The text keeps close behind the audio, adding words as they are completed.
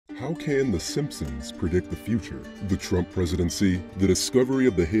How can The Simpsons predict the future? The Trump presidency, the discovery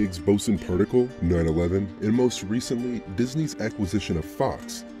of the Higgs boson particle, 9/11, and most recently, Disney's acquisition of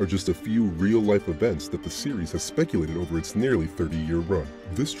Fox are just a few real-life events that the series has speculated over its nearly 30-year run.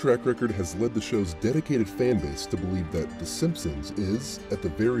 This track record has led the show's dedicated fan base to believe that The Simpsons is, at the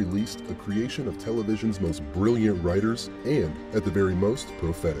very least, a creation of television's most brilliant writers and, at the very most,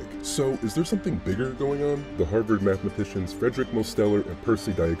 prophetic. So, is there something bigger going on? The Harvard mathematicians Frederick Mosteller and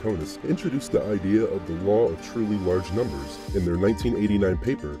Percy Diaconis introduced the idea of the law of truly large numbers in their 1989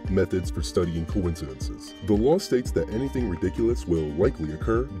 paper, Methods for Studying Coincidences. The law states that anything ridiculous will likely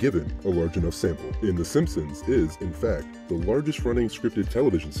occur given a large enough sample, and The Simpsons is, in fact, the largest running scripted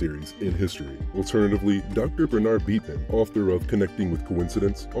television series in history. Alternatively, Dr. Bernard Beitman, author of Connecting with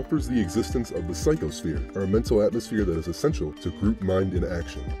Coincidence, offers the existence of the psychosphere, our mental atmosphere that is essential to group mind in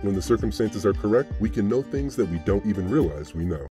action. When the circumstances are correct, we can know things that we don't even realize we know.